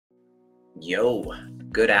Yo,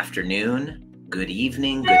 good afternoon, good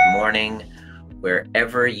evening, good morning,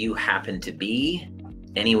 wherever you happen to be,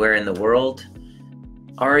 anywhere in the world.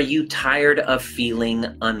 Are you tired of feeling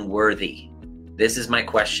unworthy? This is my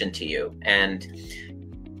question to you. And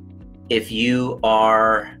if you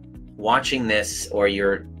are watching this or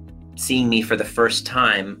you're seeing me for the first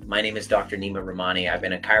time, my name is Dr. Nima Rahmany. I've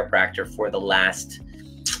been a chiropractor for the last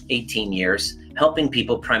 18 years, helping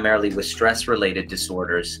people primarily with stress-related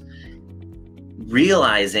disorders,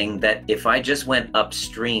 realizing that if I just went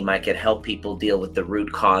upstream, I could help people deal with the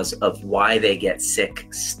root cause of why they get sick,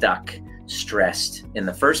 stuck, stressed in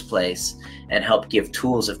the first place, and help give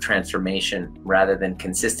tools of transformation rather than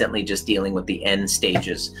consistently just dealing with the end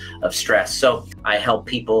stages of stress. So I help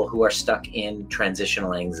people who are stuck in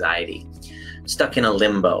transitional anxiety, stuck in a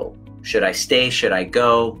limbo. Should I stay? Should I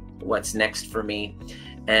go? What's next for me?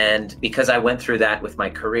 And because I went through that with my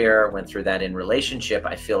career, went through that in relationship,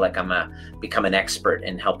 I feel like I'm become an expert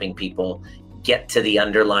in helping people get to the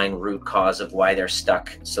underlying root cause of why they're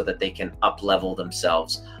stuck so that they can up-level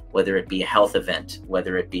themselves, whether it be a health event,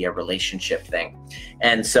 whether it be a relationship thing.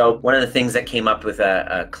 And so one of the things that came up with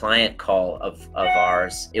a client call of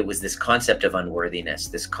ours, it was this concept of unworthiness,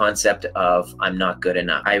 this concept of I'm not good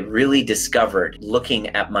enough. I really discovered, looking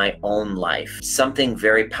at my own life, something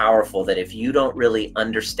very powerful that if you don't really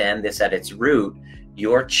understand this at its root,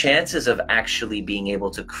 your chances of actually being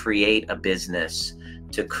able to create a business,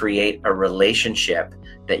 to create a relationship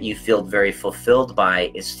that you feel very fulfilled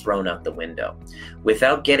by is thrown out the window.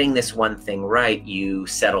 Without getting this one thing right, you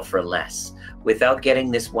settle for less. Without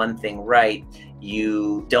getting this one thing right,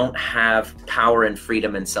 you don't have power and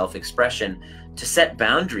freedom and self-expression to set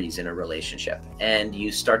boundaries in a relationship. And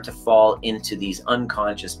you start to fall into these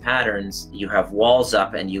unconscious patterns. You have walls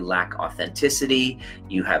up and you lack authenticity.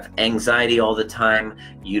 You have anxiety all the time.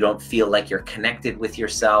 You don't feel like you're connected with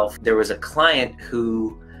yourself. There was a client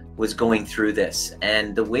who was going through this,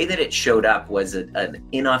 and the way that it showed up was an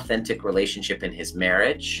inauthentic relationship in his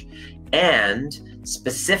marriage, and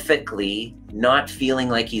specifically not feeling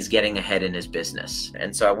like he's getting ahead in his business.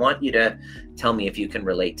 And so I want you to tell me if you can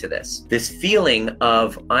relate to this. This feeling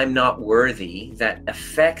of I'm not worthy that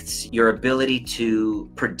affects your ability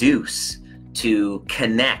to produce, to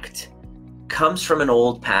connect, comes from an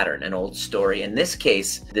old pattern, an old story. In this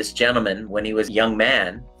case, this gentleman, when he was a young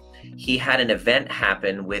man, he had an event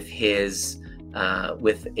happen with his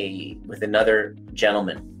with another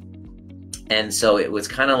gentleman. And so it was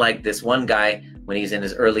kind of like this one guy, when he's in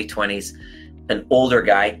his early 20s, an older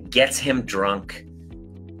guy gets him drunk.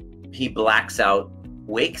 He blacks out,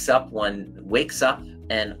 wakes up,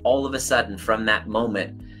 and all of a sudden from that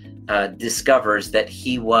moment discovers that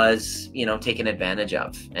he was, taken advantage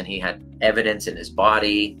of, and he had evidence in his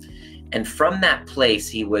body. And from that place,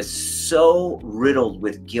 he was so riddled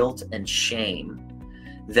with guilt and shame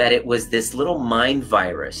that it was this little mind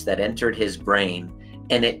virus that entered his brain,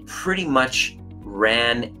 and it pretty much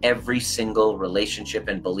ran every single relationship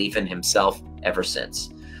and belief in himself ever since.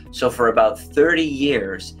 So for about 30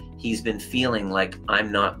 years, he's been feeling like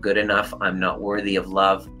I'm not good enough, I'm not worthy of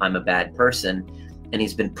love, I'm a bad person. And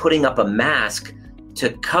he's been putting up a mask to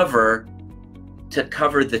cover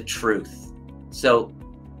the truth. So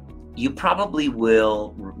you probably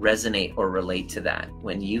will resonate or relate to that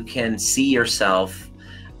when you can see yourself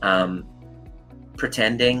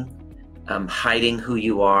pretending, hiding who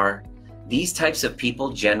you are. These types of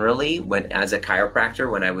people generally, as a chiropractor,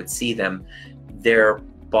 when I would see them, their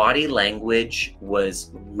body language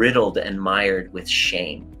was riddled and mired with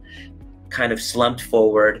shame, kind of slumped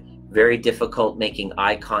forward, very difficult making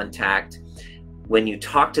eye contact. When you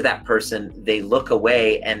talk to that person, they look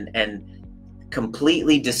away and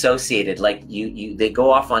completely dissociated, like they go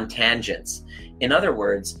off on tangents. In other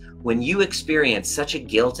words, when you experience such a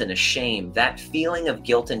guilt and a shame, that feeling of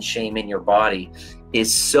guilt and shame in your body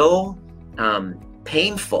is so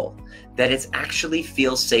painful that it actually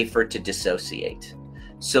feels safer to dissociate.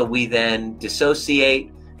 So we then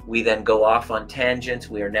dissociate, we then go off on tangents,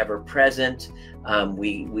 we are never present.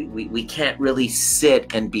 We can't really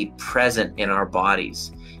sit and be present in our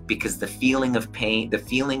bodies because the feeling of pain, the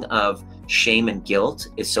feeling of shame and guilt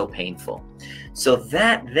is so painful. So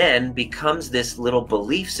that then becomes this little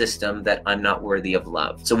belief system that I'm not worthy of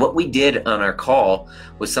love. So what we did on our call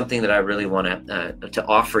was something that I really want to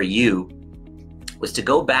offer you, was to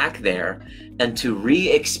go back there and to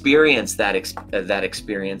re-experience that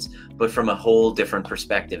experience, but from a whole different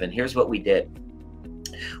perspective. And here's what we did.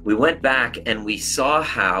 We went back and we saw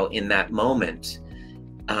how in that moment,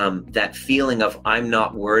 that feeling of I'm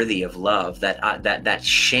not worthy of love, that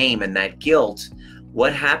shame and that guilt,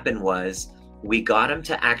 what happened was we got him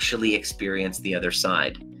to actually experience the other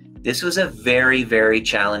side. This was a very, very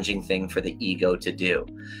challenging thing for the ego to do,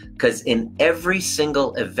 because in every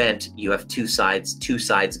single event, you have two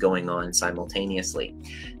sides going on simultaneously.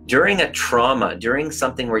 During a trauma, during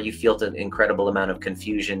something where you feel an incredible amount of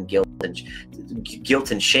confusion,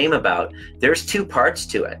 guilt and shame about, there's two parts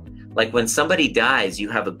to it. Like when somebody dies, you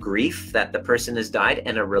have a grief that the person has died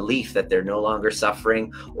and a relief that they're no longer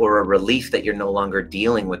suffering, or a relief that you're no longer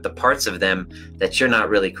dealing with the parts of them that you're not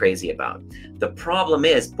really crazy about. The problem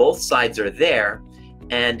is both sides are there,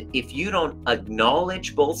 and if you don't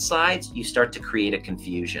acknowledge both sides, you start to create a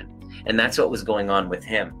confusion. And that's what was going on with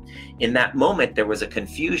him. In that moment, there was a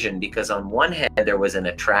confusion because on one hand, there was an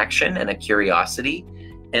attraction and a curiosity,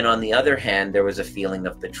 and on the other hand, there was a feeling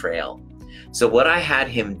of betrayal. So what I had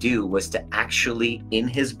him do was to actually, in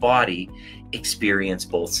his body, experience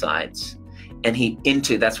both sides. And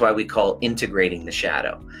that's why we call integrating the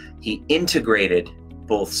shadow. He integrated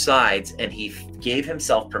both sides, and he gave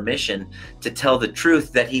himself permission to tell the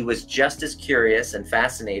truth that he was just as curious and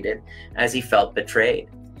fascinated as he felt betrayed.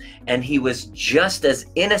 And he was just as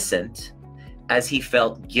innocent as he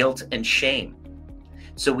felt guilt and shame.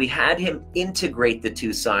 So we had him integrate the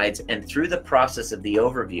two sides, and through the process of the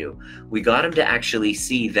overview, we got him to actually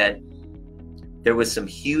see that there was some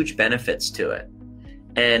huge benefits to it.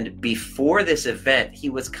 And before this event, he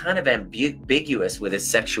was kind of ambiguous with his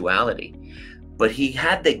sexuality, but he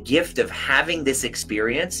had the gift of having this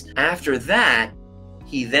experience. After that,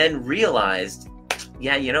 he then realized,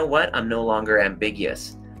 yeah, you know what? I'm no longer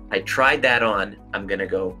ambiguous. I tried that on. I'm going to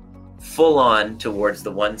go full on towards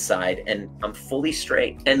the one side, and I'm fully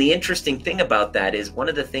straight. And the interesting thing about that is one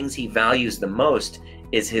of the things he values the most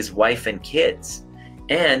is his wife and kids,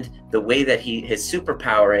 and the way that his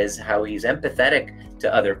superpower is how he's empathetic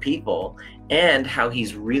to other people, and how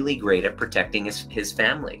he's really great at protecting his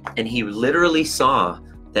family. And he literally saw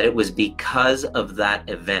that it was because of that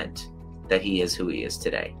event that he is who he is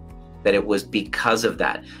today. That it was because of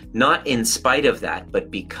that, not in spite of that, but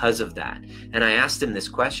because of that. And I asked him this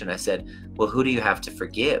question. I said, well, who do you have to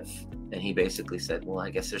forgive? And he basically said, well, I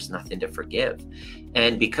guess there's nothing to forgive.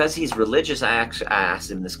 And because he's religious, I asked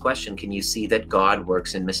him this question: can you see that God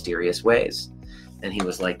works in mysterious ways? And he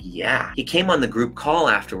was like, yeah. He came on the group call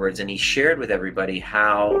afterwards, and he shared with everybody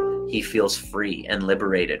how he feels free and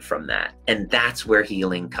liberated from that. And that's where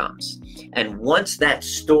healing comes. And once that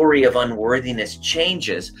story of unworthiness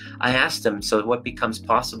changes, I asked him, so what becomes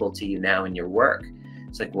possible to you now in your work?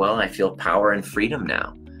 It's like, well, I feel power and freedom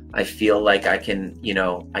now. I feel like I can,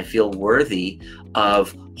 I feel worthy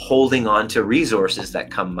of holding on to resources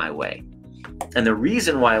that come my way. And the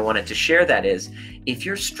reason why I wanted to share that is, if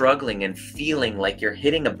you're struggling and feeling like you're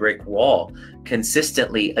hitting a brick wall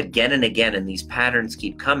consistently again and again, and these patterns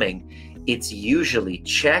keep coming, it's usually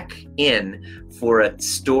check in for a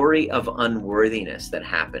story of unworthiness that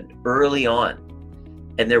happened early on.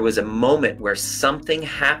 And there was a moment where something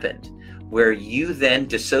happened where you then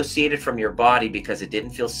dissociated from your body because it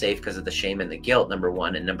didn't feel safe because of the shame and the guilt, number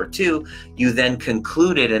one. And number two, you then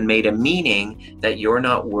concluded and made a meaning that you're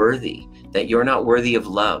not worthy, that you're not worthy of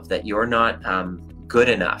love, that you're not good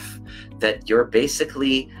enough, that you're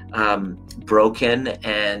basically broken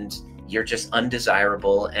and you're just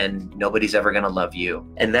undesirable and nobody's ever going to love you.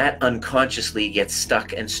 And that unconsciously gets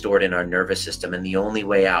stuck and stored in our nervous system. And the only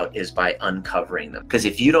way out is by uncovering them. Because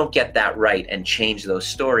if you don't get that right and change those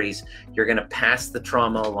stories, you're going to pass the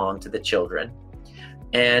trauma along to the children,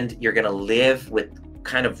 and you're going to live with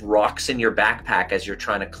kind of rocks in your backpack as you're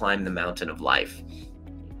trying to climb the mountain of life.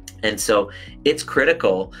 And so it's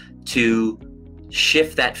critical to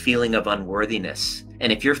shift that feeling of unworthiness.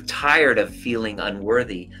 And if you're tired of feeling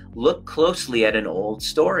unworthy, look closely at an old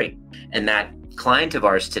story. And that client of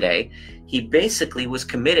ours today, he basically was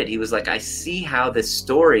committed. He was like, I see how this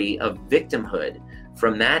story of victimhood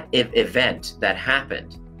from that event that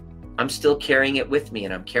happened, I'm still carrying it with me,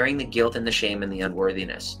 and I'm carrying the guilt and the shame and the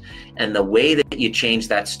unworthiness. And the way that you change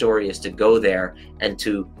that story is to go there and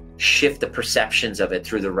to shift the perceptions of it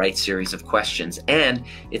through the right series of questions. And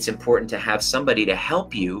it's important to have somebody to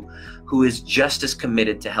help you who is just as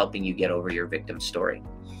committed to helping you get over your victim story.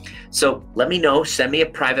 So let me know, send me a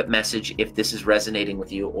private message if this is resonating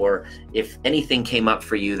with you, or if anything came up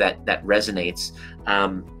for you that resonates.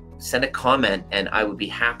 Send a comment, and I would be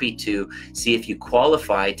happy to see if you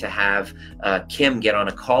qualify to have Kim get on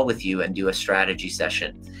a call with you and do a strategy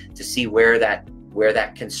session to see where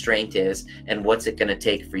that constraint is and what's it going to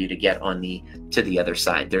take for you to get to the other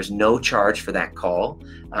side. There's no charge for that call.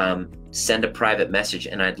 Send a private message,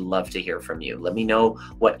 and I'd love to hear from you. Let me know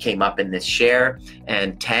what came up in this share,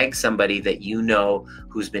 and tag somebody that you know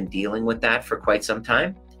who's been dealing with that for quite some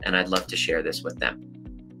time, and I'd love to share this with them.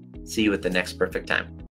 See you at the next perfect time.